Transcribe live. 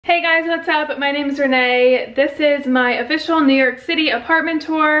Hey guys, what's up? My name is Renee. This is my official New York City apartment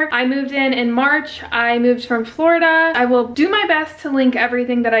tour. I moved in March. I moved from Florida. I will do my best to link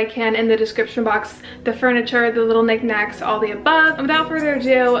everything that I can in the description box. The furniture, the little knickknacks, all the above. And without further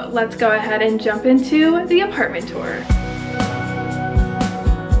ado, let's go ahead and jump into the apartment tour.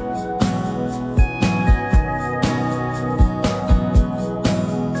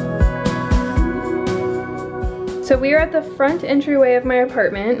 So we are at the front entryway of my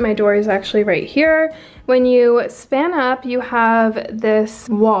apartment. My door is actually right here. When you span up, you have this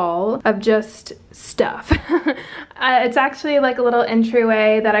wall of just stuff. It's actually like a little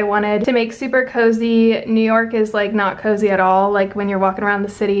entryway that I wanted to make super cozy. New York is like not cozy at all. Like when you're walking around the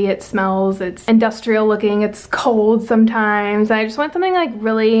city, it smells, it's industrial looking, it's cold sometimes. I just want something like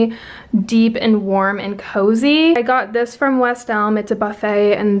really deep and warm and cozy. I got this from West Elm. It's a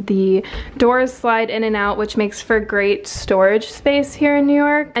buffet and the doors slide in and out, which makes for great storage space here in New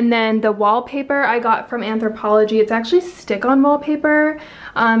York. And then the wallpaper I got from Anthropology. It's actually stick-on wallpaper.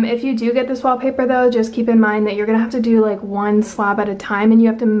 If you do get this wallpaper though, just keep in mind that you're gonna have to do like one slab at a time and you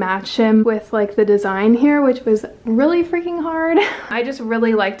have to match him with like the design here, which was really freaking hard. I just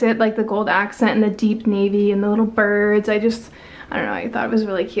really liked it, like the gold accent and the deep navy and the little birds. I don't know, I thought it was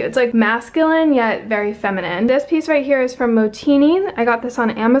really cute. It's like masculine yet very feminine. This piece right here is from Motini. I got this on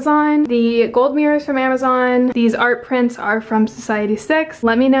Amazon. The gold mirrors from Amazon. These art prints are from Society 6.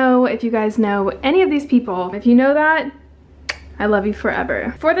 Let me know if you guys know any of these people. If you know that, I love you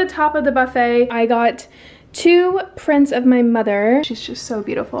forever. For the top of the buffet, I got two prints of my mother. She's just so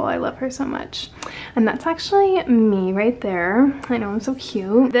beautiful. I love her so much. And that's actually me right there. I know, I'm so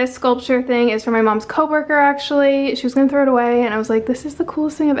cute. This sculpture thing is from my mom's coworker actually. She was gonna throw it away and I was like, this is the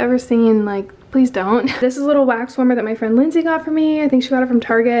coolest thing I've ever seen. Like, please don't. This is a little wax warmer that my friend Lindsay got for me. I think she got it from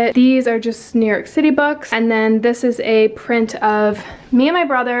Target. These are just New York City books. And then this is a print of me and my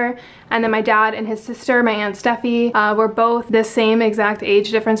brother, and then my dad and his sister, my Aunt Steffi. We're both the same exact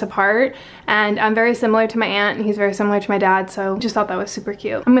age difference apart. And I'm very similar to my aunt and he's very similar to my dad. So just thought that was super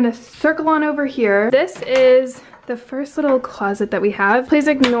cute. I'm gonna circle on over here. This is the first little closet that we have. Please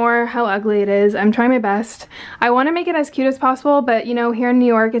ignore how ugly it is. I'm trying my best. I want to make it as cute as possible, but you know, here in New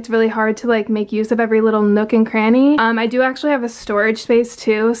York, it's really hard to like make use of every little nook and cranny. I do actually have a storage space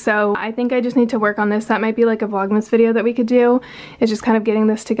too, so I think I just need to work on this. That might be like a Vlogmas video that we could do. It's just kind of getting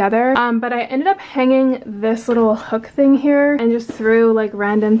this together. But I ended up hanging this little hook thing here and just threw like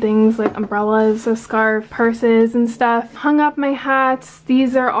random things like umbrellas, a scarf, purses and stuff. Hung up my hats.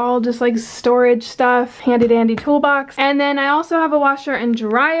 These are all just like storage stuff, handy dandy toolbox. And then I also have a washer and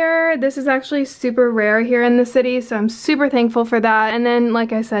dryer. This is actually super rare here in the city, so I'm super thankful for that. And then,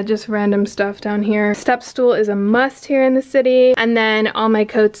 like I said, just random stuff down here. Step stool is a must here in the city. And then all my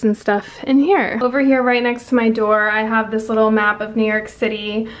coats and stuff in here. Over here right next to my door, I have this little map of New York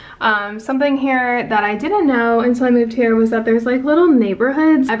City. Something here that I didn't know until I moved here was that there's like little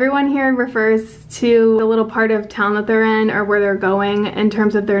neighborhoods. Everyone here refers to the little part of town that they're in or where they're going in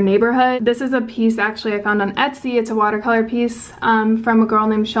terms of their neighborhood. This is a piece actually I found on Etsy. It's a watercolor piece from a girl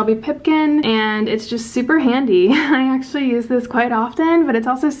named Shelby Pipkin, and it's just super handy. I actually use this quite often, but it's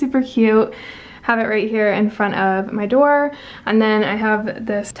also super cute. Have it right here in front of my door. And then I have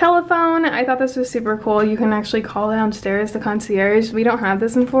this telephone. I thought this was super cool. You can actually call downstairs the concierge. We don't have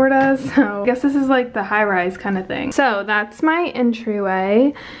this in Florida, so I guess this is like the high-rise kind of thing. So that's my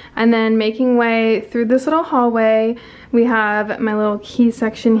entryway. And then making way through this little hallway, we have my little key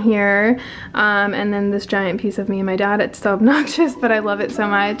section here, and then this giant piece of me and my dad. It's so obnoxious, but I love it so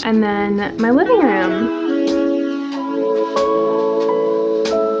much. And then my living room.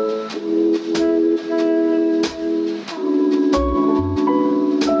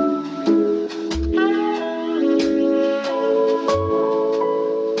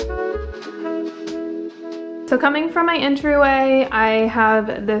 So coming from my entryway, I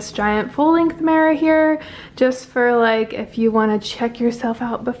have this giant full-length mirror here, just for like if you want to check yourself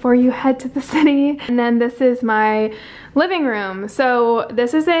out before you head to the city. And then this is my living room. So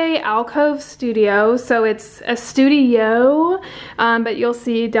this is a alcove studio, so it's a studio, but you'll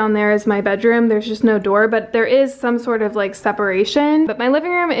see down there is my bedroom. There's just no door, but there is some sort of like separation. But my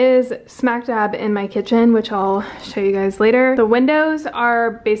living room is smack dab in my kitchen, which I'll show you guys later. The windows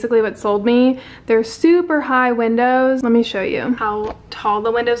are basically what sold me. They're super high windows. Let me show you how tall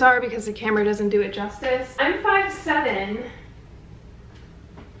the windows are because the camera doesn't do it justice. I'm 5'7".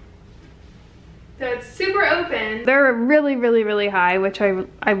 So it's super open. They're really, really, really high, which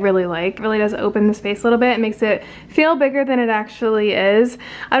I really like. It really does open the space a little bit. It makes it feel bigger than it actually is.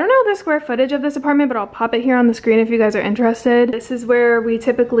 I don't know the square footage of this apartment, but I'll pop it here on the screen if you guys are interested. This is where we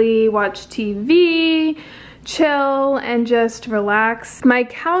typically watch TV, chill and just relax. My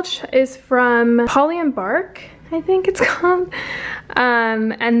couch is from Holly & Bark, I think it's called.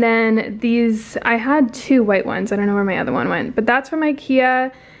 And then these, I had 2 white ones. I don't know where my other one went, but that's from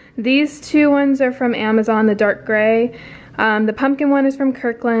IKEA. These 2 ones are from Amazon, the dark gray. The pumpkin one is from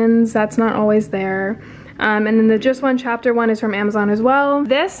Kirkland's. That's not always there. And then the Just One Chapter one is from Amazon as well.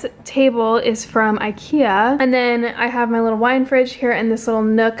 This table is from IKEA. And then I have my little wine fridge here and this little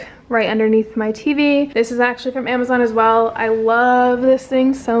nook right underneath my TV. This is actually from Amazon as well. I love this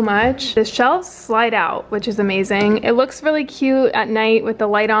thing so much. The shelves slide out, which is amazing. It looks really cute at night with the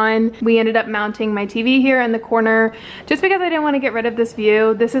light on. We ended up mounting my TV here in the corner just because I didn't want to get rid of this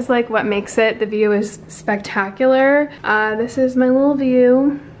view. This is like what makes it. The view is spectacular. This is my little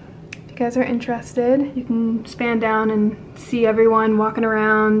view. If you guys are interested, you can span down and see everyone walking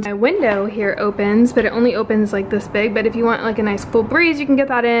around. My window here opens, but it only opens like this big, but if you want like a nice cool breeze, you can get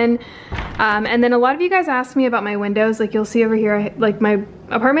that in. And then a lot of you guys asked me about my windows. Like you'll see over here, like my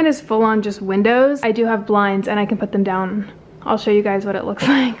apartment is full on just windows. I do have blinds and I can put them down. I'll show you guys what it looks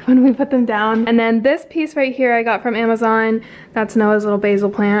like when we put them down. And then this piece right here I got from Amazon. That's Noah's little basil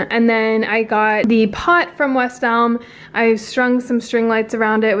plant. And then I got the pot from West Elm. I strung some string lights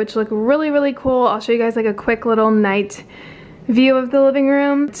around it, which look really, really cool. I'll show you guys like a quick little night view of the living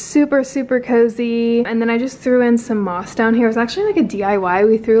room. It's super, super cozy. And then I just threw in some moss down here. It was actually like a DIY.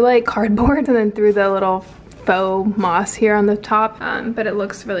 We threw like cardboard and then threw the little faux moss here on the top. But it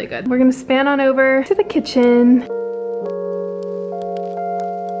looks really good. We're gonna span on over to the kitchen.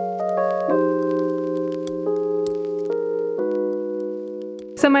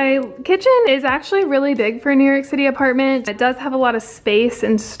 So my kitchen is actually really big for a New York City apartment. It does have a lot of space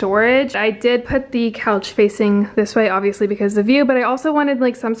and storage. I did put the couch facing this way, obviously because of the view, but I also wanted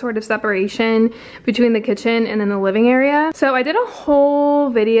like some sort of separation between the kitchen and then the living area. So I did a whole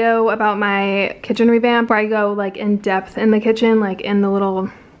video about my kitchen revamp where I go like in depth in the kitchen, like in the little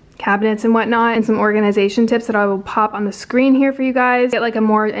cabinets and whatnot, and some organization tips that I will pop on the screen here for you guys. Get like a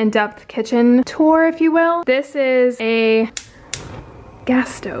more in-depth kitchen tour, if you will. This is a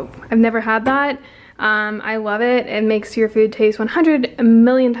gas stove. I've never had that. I love it. It makes your food taste 100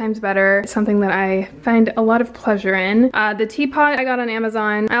 million times better. It's something that I find a lot of pleasure in. The teapot I got on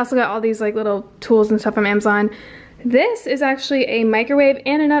Amazon. I also got all these like little tools and stuff from Amazon. This is actually a microwave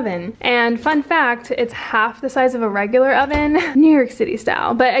and an oven. And fun fact, it's half the size of a regular oven, New York City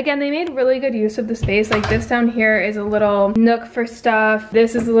style. But again, they made really good use of the space. Like this down here is a little nook for stuff.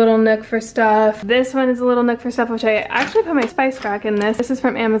 This is a little nook for stuff. This one is a little nook for stuff, which I actually put my spice rack in this. This is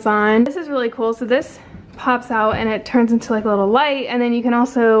from Amazon. This is really cool. So this pops out and it turns into like a little light. And then you can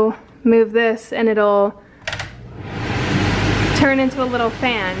also move this and it'll turn into a little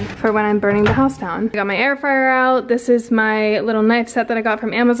fan for when I'm burning the house down. I got my air fryer out. This is my little knife set that I got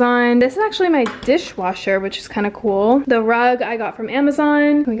from Amazon. This is actually my dishwasher, which is kind of cool. The rug I got from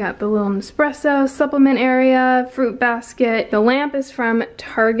Amazon. We got the little Nespresso supplement area, fruit basket. The lamp is from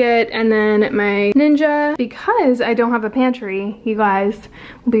Target, and then my Ninja. Because I don't have a pantry, you guys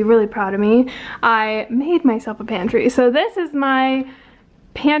will be really proud of me. I made myself a pantry. So this is my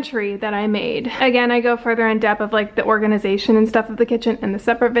pantry that I made. Again, I go further in depth of like the organization and stuff of the kitchen in the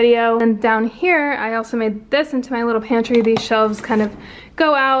separate video. And down here, I also made this into my little pantry. These shelves kind of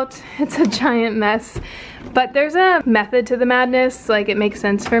go out. It's a giant mess, but there's a method to the madness. Like it makes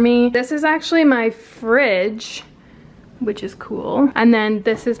sense for me. This is actually my fridge, which is cool. And then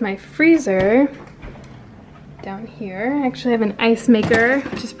this is my freezer down here. I actually have an ice maker,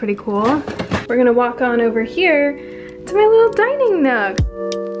 which is pretty cool. We're gonna walk on over here to my little dining nook.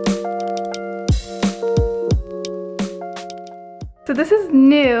 So this is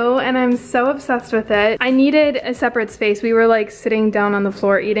new and I'm so obsessed with it. I needed a separate space. We were like sitting down on the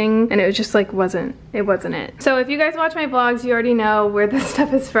floor eating and it was just like it wasn't it. So if you guys watch my vlogs, you already know where this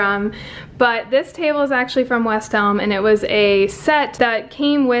stuff is from. But this table is actually from West Elm and it was a set that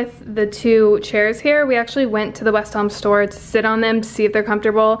came with the 2 chairs here. We actually went to the West Elm store to sit on them to see if they're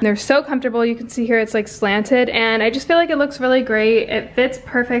comfortable. And they're so comfortable. You can see here it's like slanted and I just feel like it looks really great. It fits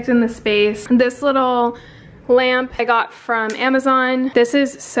perfect in the space. This little lamp I got from Amazon. This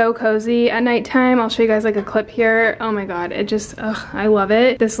is so cozy at nighttime. I'll show you guys like a clip here. Oh my god, it just, I love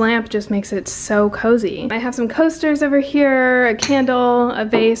it. This lamp just makes it so cozy. I have some coasters over here, a candle, a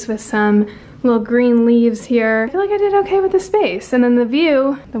vase with some little green leaves here. I feel like I did okay with the space. And then the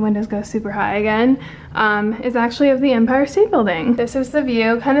view, the windows go super high again, is actually of the Empire State Building. This is the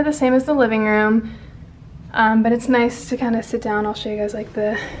view, kind of the same as the living room, but it's nice to kind of sit down. I'll show you guys like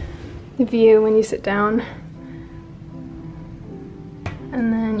the view when you sit down.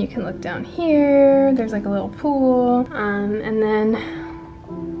 And then you can look down here, there's like a little pool, and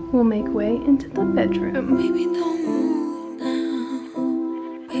then we'll make way into the bedroom. Baby, don't move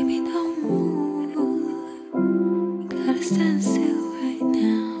now. Baby, don't move. You gotta stand still right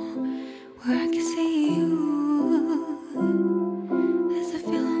now, where I can see you. There's a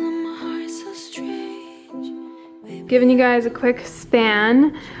feeling in my heart so strange. Baby, Giving you guys a quick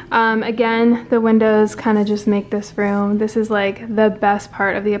span. Again, the windows kind of just make this room. This is like the best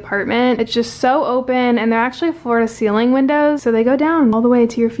part of the apartment. It's just so open, and they're actually floor to ceiling windows, so they go down all the way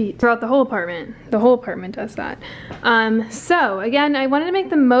to your feet throughout the whole apartment. The whole apartment does that. So again, I wanted to make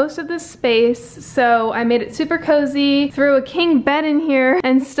the most of this space, so I made it super cozy, threw a king bed in here,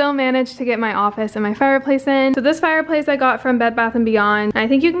 and still managed to get my office and my fireplace in. So this fireplace I got from Bed Bath & Beyond. I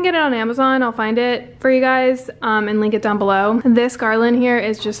think you can get it on Amazon. I'll find it for you guys and link it down below. This garland here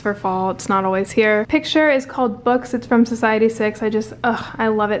is just for fall. It's not always here. Picture is called Books. It's from Society 6. I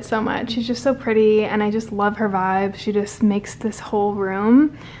love it so much. She's just so pretty, and I just love her vibe. She just makes this whole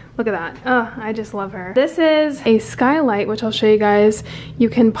room. Look at that. I just love her. This is a skylight, which I'll show you guys. You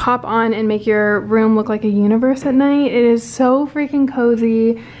can pop on and make your room look like a universe at night. It is so freaking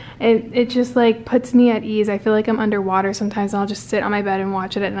cozy. It just like puts me at ease. I feel like I'm underwater sometimes, and I'll just sit on my bed and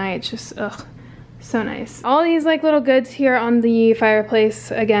watch it at night. It's just, so nice. All these like little goods here on the fireplace,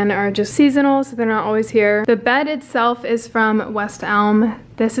 again, are just seasonal, so they're not always here. The bed itself is from West Elm.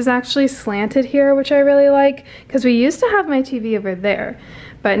 This is actually slanted here, which I really like, because we used to have my TV over there,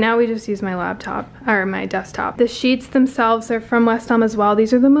 but now we just use my laptop, or my desktop. The sheets themselves are from West Elm as well.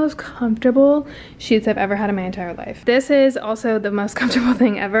 These are the most comfortable sheets I've ever had in my entire life. This is also the most comfortable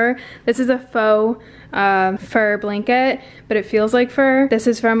thing ever. This is a faux fur blanket, but it feels like fur. This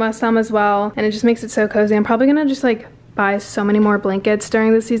is from West Elm as well, and it just makes it so cozy. I'm probably gonna just like buy so many more blankets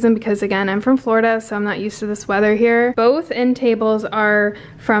during the season, because again, I'm from Florida, so I'm not used to this weather here. Both end tables are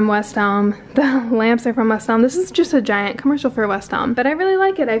from West Elm. The lamps are from West Elm. This is just a giant commercial for West Elm, but I really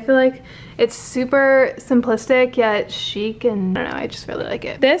like it. I feel like it's super simplistic yet chic, and I don't know, I just really like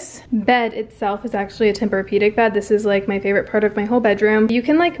it. This bed itself is actually a Tempur-Pedic bed. This is like my favorite part of my whole bedroom. You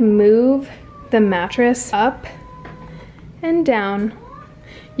can like move the mattress up and down.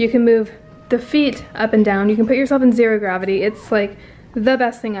 You can move the feet up and down. You can put yourself in zero gravity. It's like the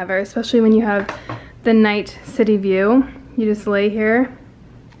best thing ever, especially when you have the night city view. You just lay here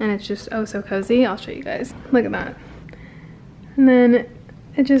and it's just oh so cozy. I'll show you guys. Look at that. And then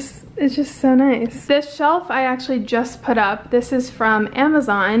it's just so nice. This shelf I actually just put up. This is from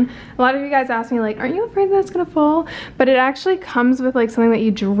Amazon. A lot of you guys ask me like, aren't you afraid that's gonna fall? But it actually comes with like something that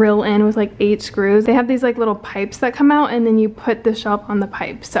you drill in with like 8 screws. They have these like little pipes that come out, and then you put the shelf on the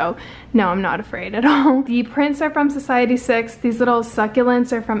pipe. So no, I'm not afraid at all. The prints are from Society 6. These little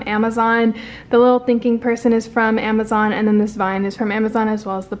succulents are from Amazon. The little thinking person is from Amazon, and then this vine is from Amazon, as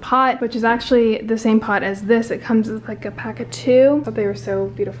well as the pot, which is actually the same pot as this. It comes with like a pack of 2. I thought they were so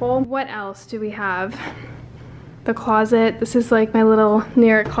beautiful. What else do we have? The closet. This is like my little New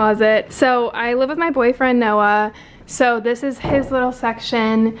York closet. So I live with my boyfriend Noah. So this is his little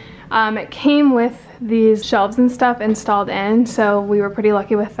section. It came with these shelves and stuff installed in, so we were pretty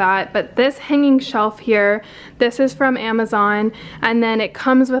lucky with that. But this hanging shelf here, this is from Amazon, and then it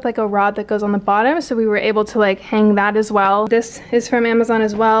comes with like a rod that goes on the bottom, so we were able to like hang that as well. This is from Amazon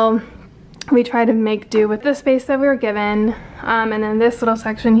as well. We try to make do with the space that we were given. And then this little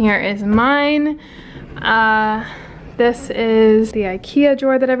section here is mine. This is the IKEA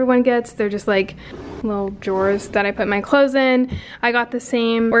drawer that everyone gets. They're just like little drawers that I put my clothes in. I got the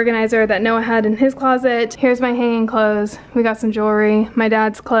same organizer that Noah had in his closet. Here's my hanging clothes. We got some jewelry, my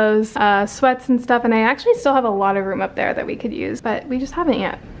dad's clothes, sweats and stuff, and I actually still have a lot of room up there that we could use, but we just haven't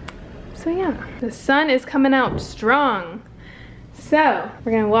yet. So yeah, the sun is coming out strong. So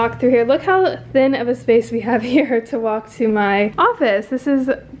we're gonna walk through here. Look how thin of a space we have here to walk to my office. This is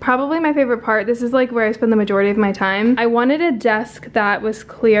probably my favorite part. This is like where I spend the majority of my time. I wanted a desk that was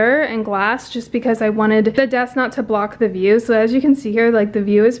clear and glass just because I wanted the desk not to block the view. So as you can see here, like the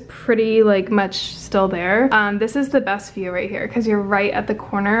view is pretty like much still there. This is the best view right here because you're right at the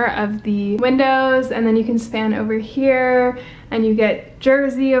corner of the windows, and then you can span over here and you get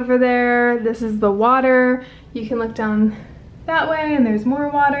Jersey over there. This is the water. You can look down that way and there's more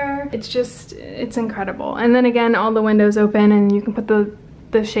water. It's incredible. And then again, all the windows open and you can put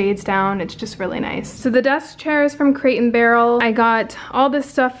the shades down. It's just really nice. So the desk chair is from Crate & Barrel. I got all this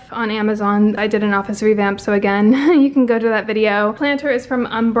stuff on Amazon. I did an office revamp, so again, you can go to that video. Planter is from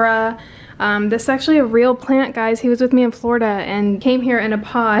Umbra. This is actually a real plant, guys. He was with me in Florida and came here in a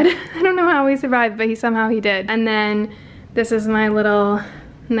pod. I don't know how he survived, but somehow he did. And then this is my little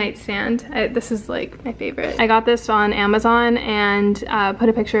nightstand. This is like my favorite. I got this on Amazon and put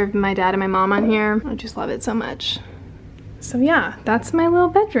a picture of my dad and my mom on here. I just love it so much. So yeah, that's my little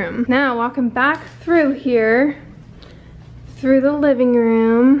bedroom. Now walking back through here, through the living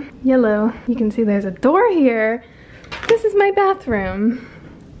room, yellow, you can see there's a door here. This is my bathroom.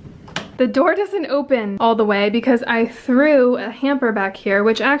 The door doesn't open all the way because I threw a hamper back here,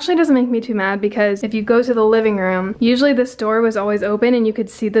 which actually doesn't make me too mad because if you go to the living room, usually this door was always open and you could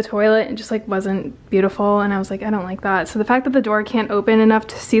see the toilet and just like wasn't beautiful, and I was like, I don't like that. So the fact that the door can't open enough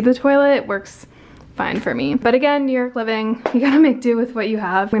to see the toilet works fine for me. But again, New York living, you gotta make do with what you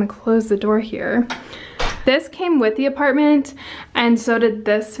have. I'm gonna close the door here. This came with the apartment and so did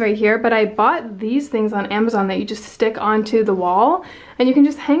this right here, but I bought these things on Amazon that you just stick onto the wall and you can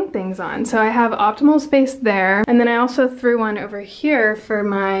just hang things on. So I have optimal space there. And then I also threw one over here for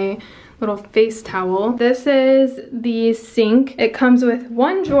my little face towel. This is the sink. It comes with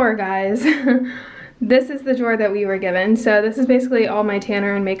one drawer, guys. This is the drawer that we were given. So this is basically all my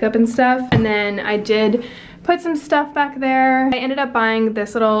tanner and makeup and stuff. And then I did put some stuff back there. I ended up buying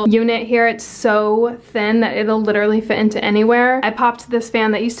this little unit here. It's so thin that it'll literally fit into anywhere. I popped this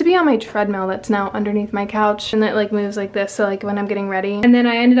fan that used to be on my treadmill that's now underneath my couch, and it like moves like this, so like when I'm getting ready. And then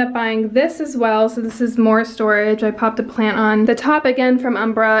I ended up buying this as well, so this is more storage. I popped a plant on the top again from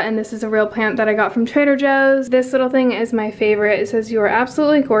Umbra, and this is a real plant that I got from Trader Joe's. This little thing is my favorite. It says, "You are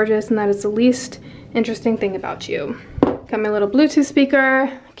absolutely gorgeous, and that is the least interesting thing about you." Got my little Bluetooth speaker,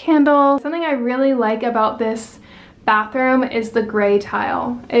 candle. Something I really like about this bathroom is the gray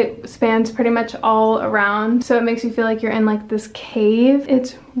tile. It spans pretty much all around, so it makes you feel like you're in like this cave.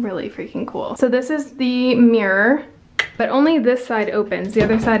 It's really freaking cool. So this is the mirror, but only this side opens. The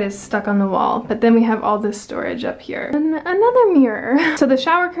other side is stuck on the wall, but then we have all this storage up here. And another mirror. So the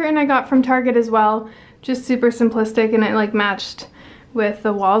shower curtain I got from Target as well, just super simplistic, and it like matched with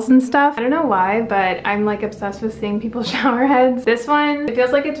the walls and stuff. I don't know why, but I'm like obsessed with seeing people's shower heads. This one, it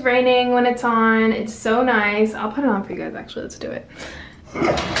feels like it's raining when it's on. It's so nice. I'll put it on for you guys actually. Let's do it.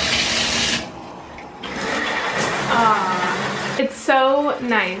 It's so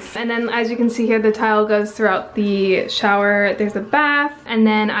nice. And then as you can see here, the tile goes throughout the shower. There's a bath, and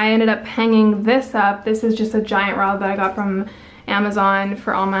then I ended up hanging this up. This is just a giant rod that I got from Amazon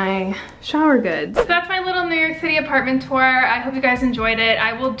for all my shower goods. So that's my little New York City apartment tour. I hope you guys enjoyed it.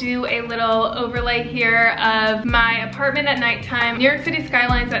 I will do a little overlay here of my apartment at nighttime. New York City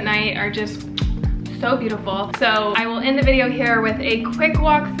skylines at night are just so beautiful. So I will end the video here with a quick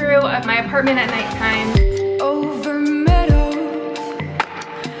walkthrough of my apartment at nighttime. Over meadows,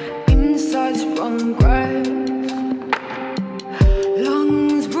 inside sprung grass,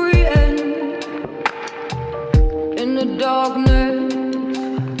 lungs breathing in the darkness.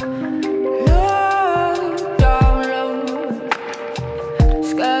 Love down low,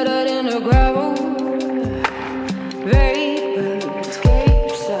 scattered in the gravel.